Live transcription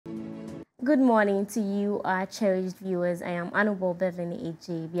Good morning to you, our cherished viewers. I am Honorable Beverly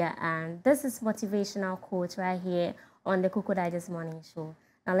Ejabia, and this is Motivational Quote right here on the Coco Digest Morning Show.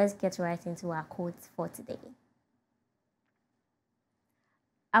 Now let's get right into our quotes for today.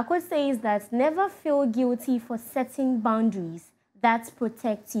 Our quote says that never feel guilty for setting boundaries that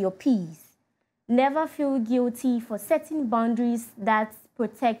protect your peace. Never feel guilty for setting boundaries that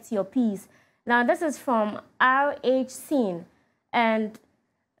protect your peace. Now this is from R.H.SIN, and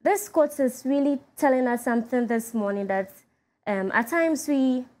this quote is really telling us something this morning that at times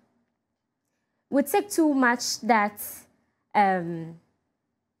we take too much that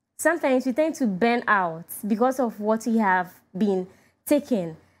sometimes we tend to burn out because of what we have been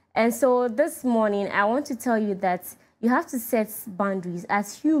taking. And so this morning, I want to tell you that you have to set boundaries.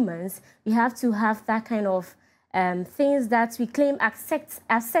 As humans, we have to have that kind of things that we claim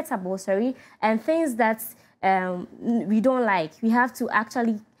acceptable, and things that we don't like. We have to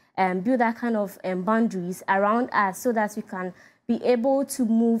actually build that kind of boundaries around us so that we can be able to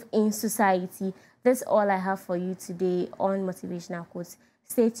move in society. That's all I have for you today on Motivational Quotes.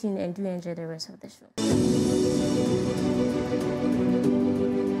 Stay tuned and do enjoy the rest of the show.